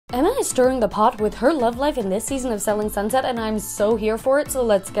Emma is stirring the pot with her love life in this season of Selling Sunset, and I'm so here for it, so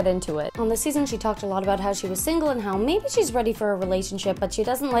let's get into it. On this season, she talked a lot about how she was single and how maybe she's ready for a relationship, but she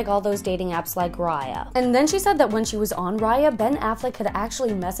doesn't like all those dating apps like Raya. And then she said that when she was on Raya, Ben Affleck had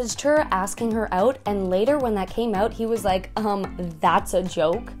actually messaged her asking her out, and later when that came out, he was like, that's a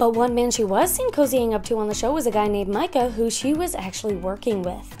joke. But one man she was seen cozying up to on the show was a guy named Micah, who she was actually working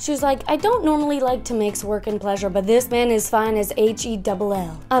with. She was like, I don't normally like to mix work and pleasure, but this man is fine as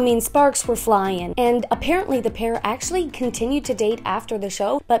H-E-double-L. I mean, sparks were flying. And apparently the pair actually continued to date after the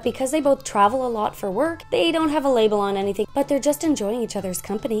show, but because they both travel a lot for work, they don't have a label on anything, but they're just enjoying each other's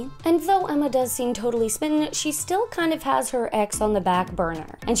company. And though Emma does seem totally smitten, she still kind of has her ex on the back burner.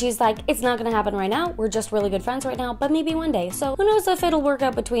 And she's like, it's not gonna happen right now, we're just really good friends right now, but maybe one day. So who knows if it'll work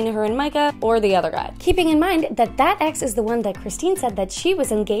out between her and Micah or the other guy. Keeping in mind that that ex is the one that Christine said that she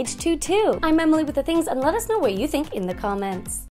was engaged to too. I'm Emily with the things, and let us know what you think in the comments.